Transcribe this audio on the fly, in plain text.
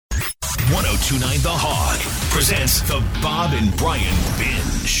1029 The Hog presents the Bob and Brian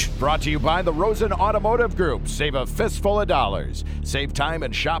Binge. Brought to you by the Rosen Automotive Group. Save a fistful of dollars. Save time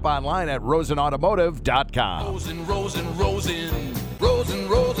and shop online at rosenautomotive.com. Rosen, Rosen, Rosen. Rosen,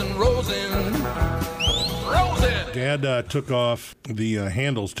 Rosen, Rosen. Rosen! Dad took off the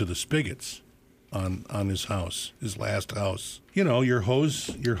handles to the spigots on his house, his last house. You know, your hose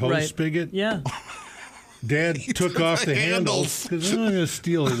Right. spigot. Yeah. Dad took off the handles because I'm not going to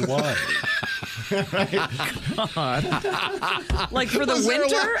steal his water. Like for the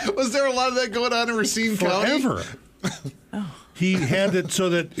winter? Was there a lot of that going on in Racine County? Forever. He had it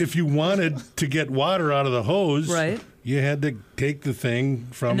so that if you wanted to get water out of the hose, Right. you had to take the thing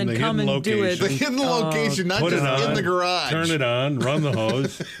from And then the come hidden and do it. location. The hidden location, not Put it just on, in the garage. turn it on, run the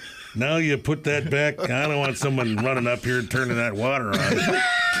hose. Now you put that back. I don't want someone running up here and turning that water on.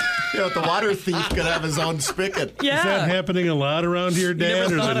 You know, the water thief could have his own spigot. Yeah. Is that happening a lot around here, Dad?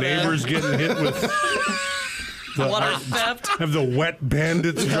 never Or thought the of that. neighbors getting hit with the Water theft. Have the wet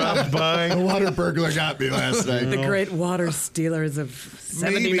bandits dropped The by? water burglar got me last night. The great water stealers of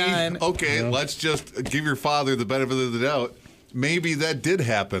 79. Maybe, okay, let's just give your father the benefit of the doubt. Maybe that did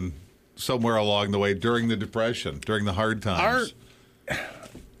happen somewhere along the way during the Depression, during the hard times.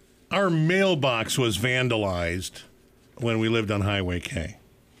 Our mailbox was vandalized when we lived on Highway K.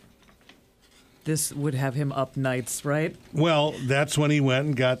 This would have him up nights, right? Well, that's when he went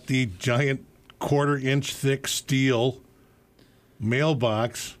and got the giant quarter-inch thick steel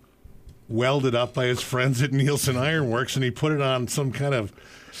mailbox welded up by his friends at Nielsen Ironworks, and he put it on some kind of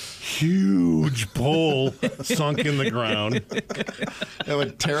huge pole sunk in the ground. That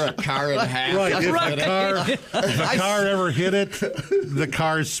would tear a car in half. Right. If the car ever hit it, the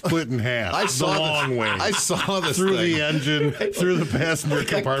car's split in half. I saw the long way. I saw this through thing. the engine, through the passenger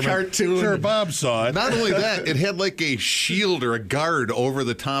Like a compartment. cartoon. Sure, Bob saw it. Not only that, it had like a shield or a guard over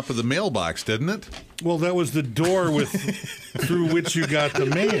the top of the mailbox, didn't it? Well, that was the door through which you got the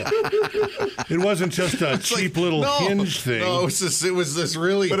mail. It wasn't just a cheap little hinge thing. No, it was this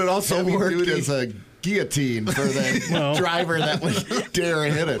really. But it also worked heavy-duty- as a guillotine for the driver that would dare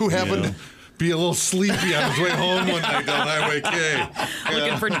hit it. who happened to be a little sleepy on his way home one night down Highway K.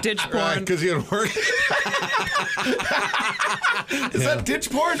 Looking for ditch porn. Because he had worked. Is that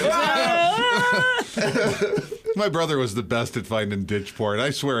ditch porn? My brother was the best at finding ditch porn.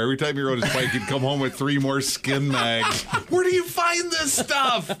 I swear, every time he rode his bike, he'd come home with 3 more skin mags. Where do you find this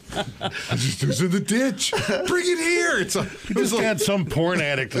stuff? It was in the ditch. Bring it here. It was Just had some porn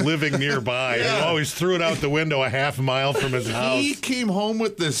addict living nearby who always threw it out the window a half mile from his house. He came home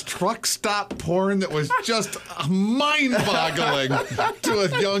with this truck stop porn that was just mind-boggling to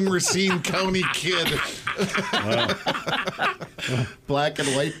a young Racine County kid. Black and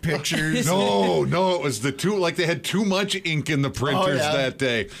white pictures. No, it was they had too much ink in the printers that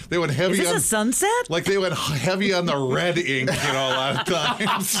day. They went heavy Is this on a sunset? like they went heavy on the red ink, a lot of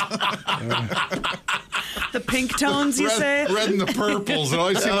times. The pink tones, you say? Red and the purples. It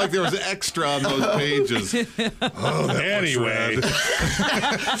always seemed like there was extra on those pages. Anyway,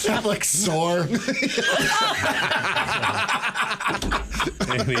 Like sore.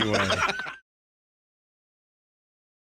 anyway.